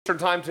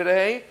Eastern time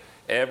today.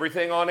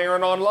 Everything on air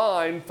and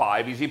online,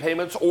 5 easy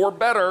payments or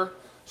better.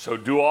 So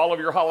do all of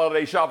your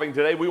holiday shopping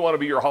today. We want to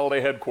be your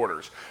holiday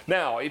headquarters.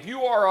 Now, if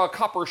you are a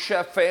Copper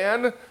Chef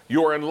fan,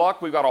 you're in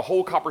luck. We've got a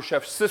whole Copper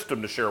Chef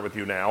system to share with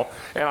you now.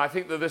 And I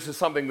think that this is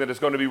something that is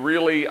going to be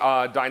really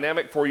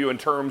dynamic for you in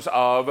terms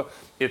of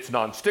its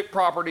non-stick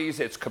properties,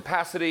 its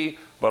capacity,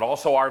 but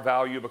also our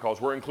value, because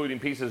we're including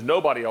pieces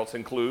nobody else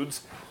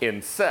includes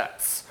in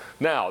sets.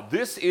 Now,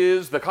 this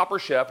is the Copper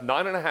Chef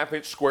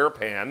 9.5-inch square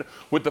pan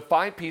with the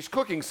 5-piece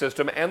cooking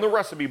system and the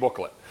recipe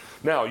booklet.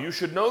 Now, you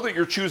should know that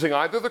you're choosing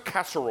either the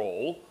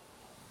casserole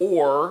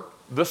or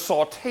the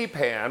saute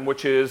pan,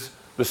 which is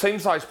the same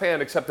size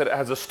pan except that it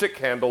has a stick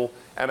handle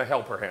and a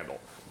helper handle.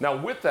 Now,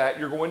 with that,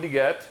 you're going to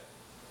get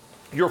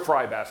your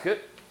fry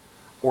basket.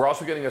 We're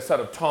also getting a set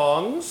of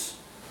tongs,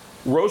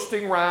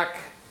 roasting rack,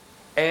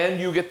 and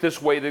you get this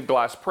weighted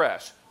glass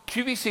press.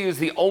 QVC is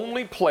the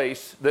only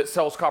place that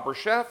sells Copper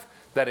Chef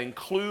that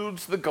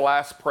includes the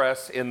glass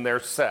press in their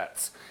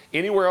sets.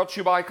 Anywhere else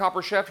you buy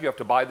Copper Chef, you have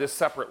to buy this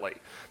separately.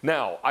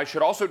 Now, I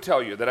should also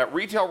tell you that at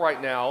retail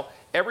right now,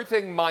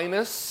 everything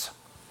minus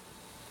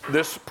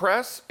this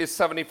press is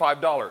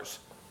 $75.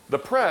 The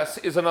press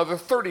is another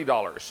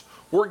 $30.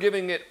 We're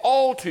giving it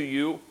all to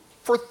you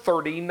for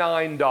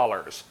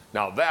 $39.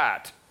 Now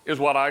that is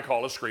what I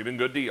call a screaming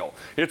good deal.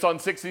 It's on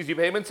 6 easy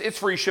payments. It's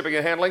free shipping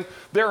and handling.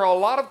 There are a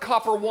lot of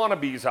Copper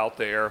wannabes out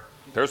there.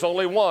 There's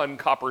only one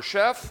Copper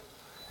Chef.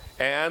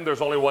 And there's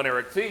only one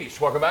Eric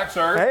Thies. Welcome back,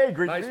 sir. Hey,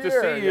 great nice to to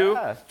see you.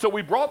 Yeah. So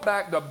we brought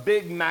back the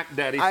big Mac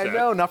Daddy set. I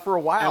know, not for a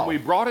while. And we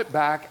brought it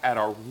back at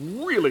a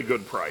really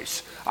good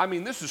price. I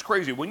mean, this is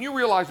crazy. When you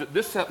realize that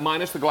this set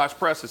minus the glass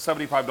press is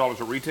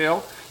 $75 at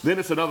retail, then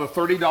it's another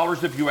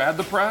 $30 if you add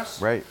the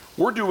press. Right.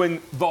 We're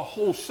doing the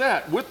whole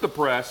set with the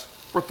press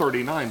for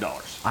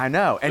 $39. I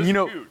know. And you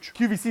know, huge.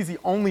 QVC is the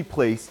only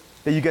place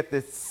that you get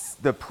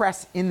the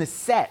press in the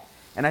set.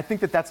 And I think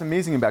that that's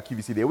amazing about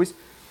QVC. They always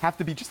have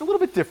to be just a little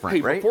bit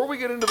different, right? Before we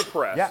get into the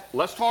press,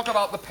 let's talk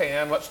about the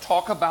pan. Let's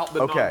talk about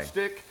the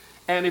non-stick.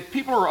 And if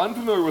people are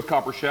unfamiliar with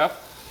Copper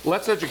Chef,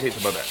 let's educate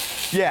them a bit.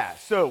 Yeah,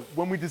 so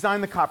when we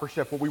designed the Copper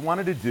Chef, what we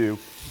wanted to do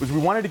was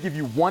we wanted to give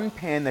you one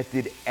pan that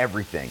did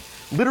everything.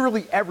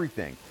 Literally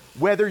everything.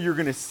 Whether you're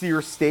gonna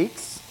sear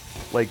steaks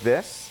like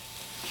this,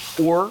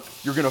 or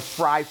you're gonna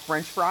fry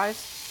French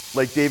fries,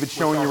 like David's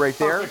showing you right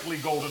there. Perfectly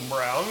golden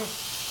brown.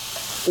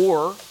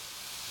 Or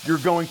you're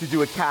going to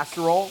do a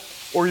casserole,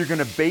 or you're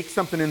gonna bake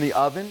something in the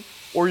oven,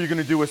 or you're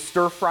gonna do a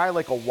stir fry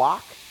like a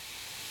wok.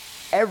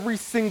 Every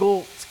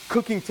single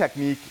cooking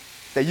technique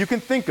that you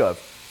can think of,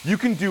 you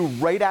can do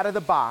right out of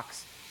the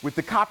box with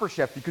the Copper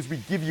Chef, because we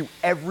give you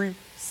every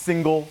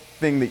single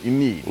thing that you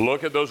need.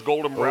 Look at those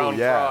golden brown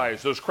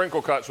fries, those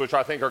crinkle cuts, which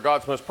I think are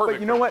God's most perfect.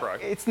 But you know what? Fry.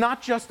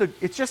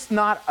 It's just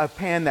not a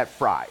pan that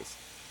fries.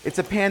 It's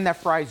a pan that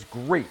fries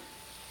great.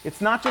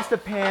 It's not just a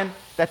pan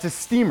that's a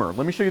steamer.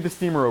 Let me show you the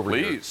steamer over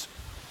here. Please.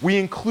 We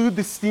include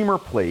the steamer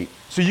plate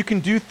so you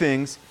can do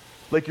things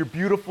like your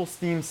beautiful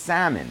steamed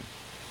salmon.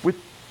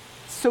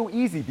 So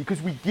easy,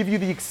 because we give you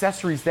the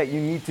accessories that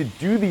you need to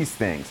do these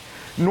things.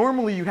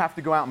 Normally you'd have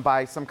to go out and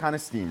buy some kind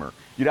of steamer.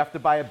 You'd have to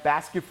buy a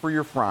basket for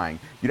your frying.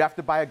 You'd have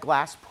to buy a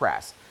glass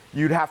press.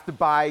 You'd have to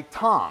buy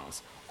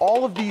tongs.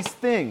 All of these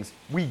things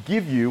we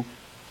give you,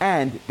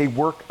 and they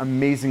work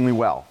amazingly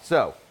well.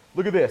 So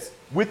look at this.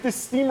 With the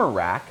steamer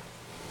rack,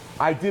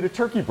 I did a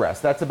turkey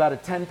breast. That's about a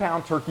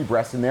 10-pound turkey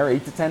breast in there,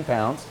 8 to 10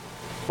 pounds.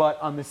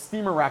 But on the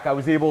steamer rack, I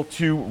was able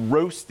to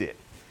roast it.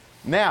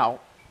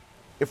 Now,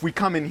 if we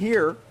come in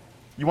here,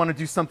 you want to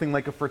do something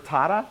like a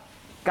frittata?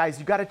 Guys,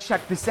 you got to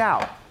check this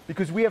out,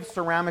 because we have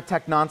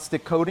Ceramtech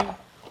nonstick coating.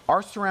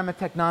 Our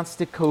Ceramtech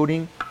nonstick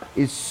coating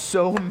is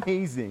so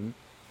amazing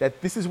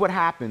that this is what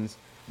happens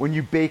when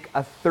you bake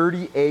a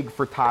 30-egg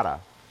frittata.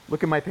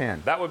 Look at my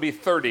pan. That would be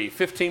 30,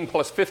 15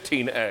 plus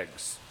 15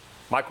 eggs.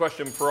 My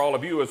question for all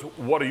of you is,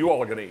 what are you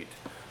all going to eat?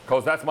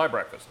 Because that's my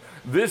breakfast.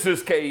 This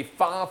is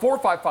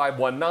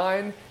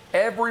K45519.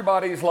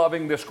 Everybody's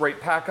loving this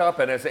great pack up,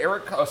 and as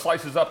Eric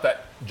slices up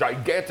that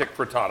gigantic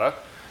frittata,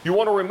 you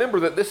want to remember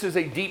that this is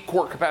a deep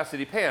quart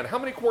capacity pan. How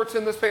many quarts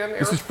in this pan, Eric?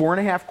 This is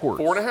 4.5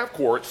 quarts. 4.5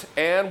 quarts,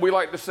 and we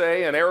like to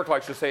say, and Eric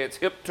likes to say, it's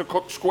hip to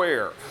cook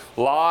square.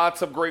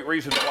 Lots of great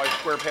reasons why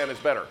square pan is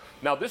better.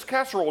 Now, this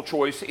casserole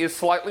choice is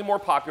slightly more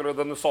popular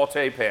than the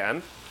saute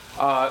pan,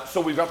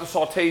 so we've got the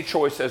saute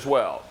choice as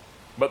well.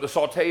 But the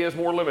saute is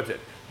more limited.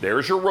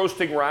 There's your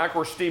roasting rack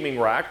or steaming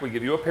rack. We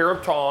give you a pair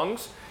of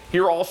tongs.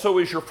 Here also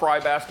is your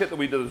fry basket that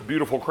we did those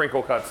beautiful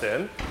crinkle cuts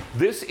in.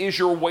 This is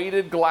your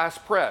weighted glass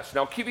press.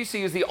 Now,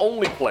 QVC is the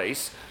only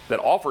place that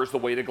offers the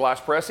weighted glass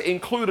press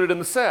included in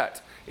the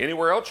set.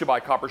 Anywhere else you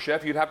buy Copper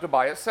Chef, you'd have to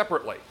buy it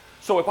separately.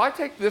 So if I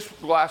take this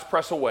glass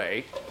press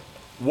away,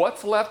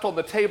 what's left on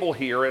the table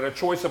here in a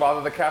choice of either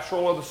the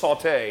casserole or the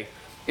saute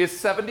is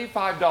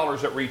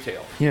 $75 at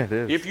retail. Yeah, it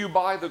is. If you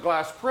buy the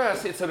glass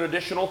press, it's an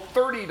additional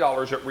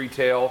 $30 at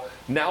retail.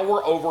 Now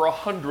we're over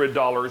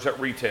 $100 at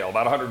retail,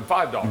 about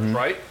 $105,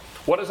 right?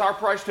 What is our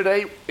price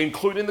today,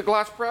 including the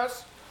glass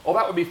press? Oh,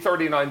 that would be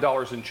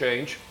 $39 and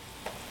change.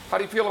 How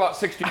do you feel about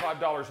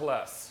 $65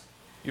 less?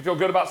 You feel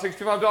good about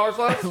 $65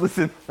 less?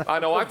 Listen, I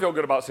know I feel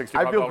good about $65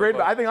 I feel great, but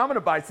less. I think I'm going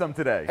to buy some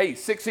today. Hey,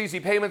 6 easy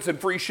payments and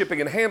free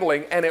shipping and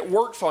handling, and it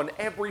works on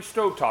every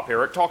stovetop,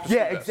 Eric. Talk to us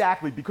Yeah, about this.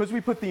 exactly. Because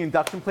we put the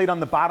induction plate on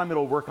the bottom,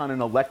 it'll work on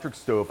an electric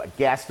stove, a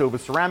gas stove, a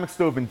ceramic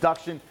stove,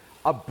 induction,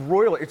 a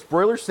broiler. It's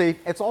broiler safe.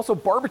 It's also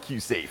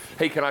barbecue safe.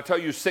 Hey, can I tell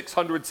you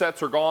 600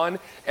 sets are gone?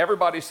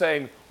 Everybody's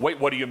saying, wait,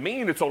 what do you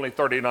mean it's only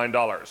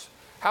 $39?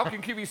 How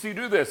can QVC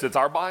do this? It's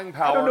our buying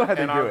power don't know how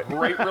they and do our it.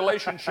 great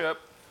relationship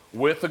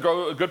with the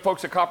good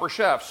folks at Copper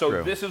Chef. So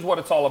True. this is what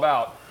it's all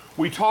about.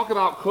 We talk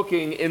about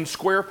cooking in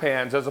square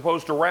pans as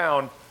opposed to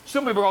round,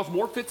 simply because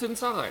more fits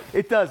inside.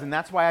 It does, and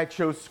that's why I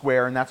chose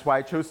square, and that's why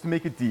I chose to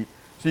make it deep.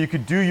 So you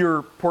could do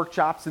your pork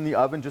chops in the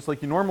oven just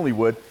like you normally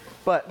would.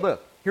 But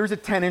look, here's a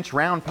 10-inch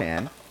round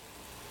pan.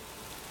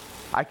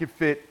 I could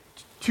fit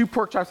 2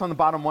 pork chops on the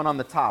bottom, 1 on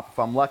the top if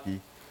I'm lucky.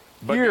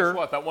 But Here, guess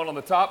what? That one on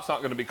the top's not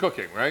going to be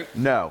cooking, right?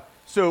 no.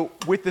 So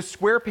with the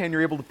square pan,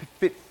 you're able to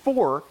fit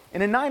 4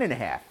 in a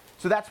 9.5.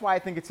 So that's why I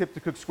think it's hip to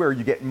cook square.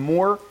 You get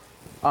more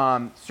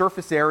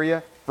surface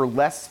area for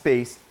less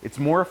space. It's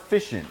more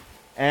efficient.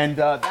 And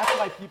that's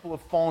why people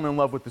have fallen in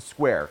love with the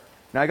square.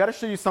 Now I got to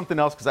show you something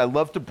else because I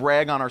love to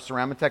brag on our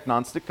Ceramotech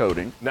nonstick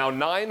coating. Now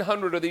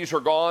 900 of these are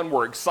gone.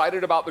 We're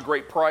excited about the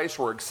great price.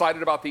 We're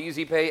excited about the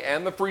easy pay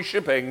and the free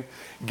shipping.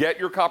 Get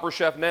your Copper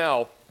Chef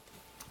now,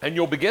 and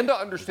you'll begin to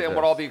understand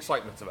what all the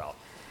excitement's about.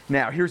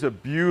 Now here's a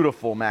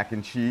beautiful mac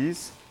and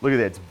cheese. Look at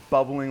that, it's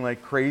bubbling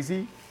like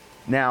crazy.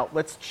 Now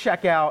let's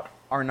check out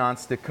our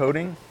nonstick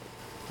coating.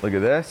 Look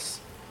at this.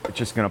 It's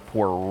just gonna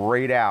pour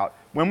right out.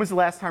 When was the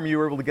last time you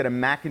were able to get a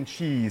mac and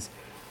cheese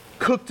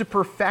cooked to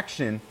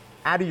perfection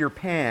out of your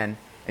pan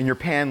and your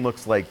pan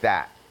looks like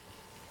that?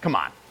 Come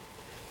on.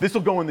 This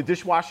will go in the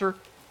dishwasher.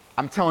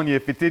 I'm telling you,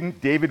 if it didn't,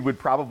 David would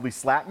probably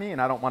slap me,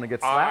 and I don't want to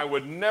get slapped. I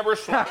would never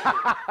slap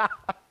you.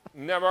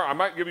 Never. I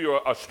might give you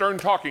a stern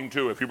talking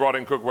to if you brought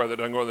in cookware that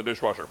doesn't go in the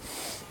dishwasher.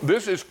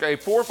 This is a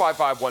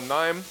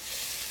 45519.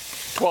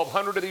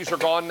 1,200 of these are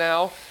gone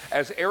now.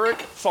 As Eric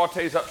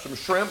sautés up some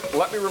shrimp,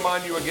 let me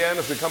remind you again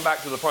as we come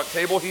back to the front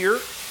table here,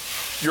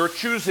 you're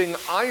choosing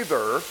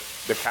either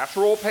the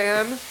casserole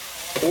pan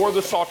or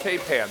the saute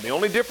pan. The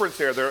only difference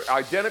there, they're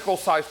identical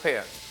size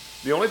pans.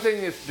 The only thing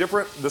is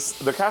different,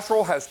 the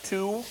casserole has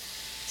 2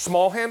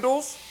 small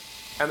handles,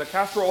 and the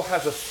casserole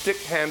has a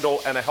stick handle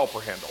and a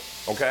helper handle,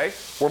 okay?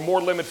 We're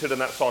more limited in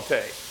that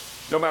saute.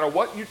 No matter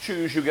what you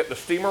choose, you get the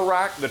steamer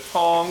rack, the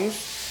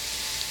tongs.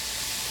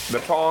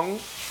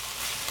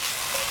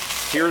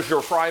 Here's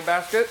your fry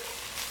basket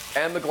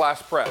and the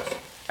glass press.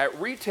 At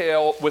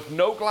retail, with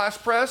no glass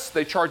press,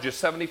 they charge you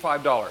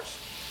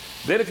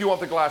 $75. Then if you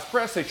want the glass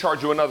press, they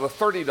charge you another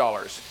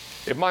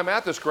 $30. If my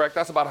math is correct,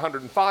 that's about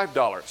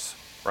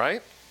 $105,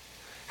 right?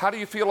 How do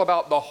you feel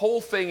about the whole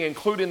thing,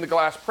 including the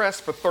glass press,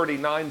 for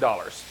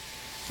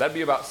 $39? That'd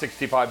be about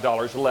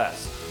 $65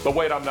 less. But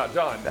wait, I'm not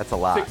done. That's a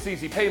lot. 6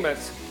 easy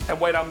payments, and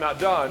wait, I'm not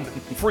done.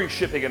 Free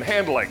shipping and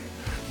handling.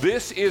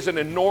 This is an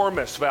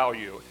enormous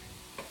value.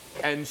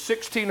 And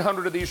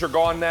 1,600 of these are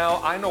gone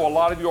now. I know a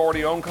lot of you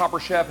already own Copper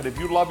Chef, and if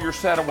you love your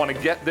set and want to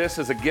get this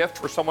as a gift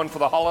for someone for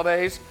the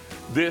holidays,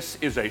 this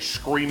is a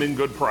screaming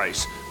good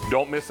price.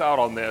 Don't miss out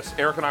on this.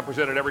 Eric and I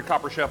presented every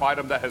Copper Chef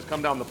item that has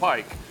come down the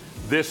pike.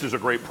 This is a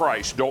great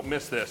price. Don't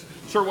miss this.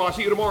 Sir, will I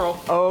see you tomorrow?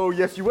 Oh,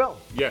 yes, you will.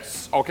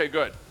 Yes. Okay,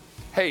 good.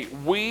 Hey,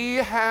 we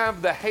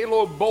have the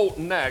Halo Bolt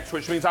next,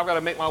 which means I've got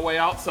to make my way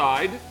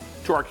outside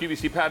to our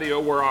QVC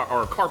patio where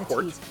our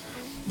carport.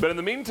 But in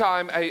the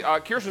meantime, hey,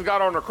 Kirsten's got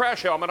on her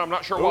crash helmet. I'm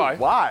not sure why.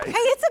 Why? Hey,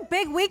 it's a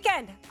big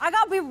weekend. I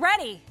gotta be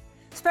ready,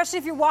 especially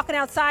if you're walking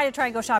outside and trying to go shopping.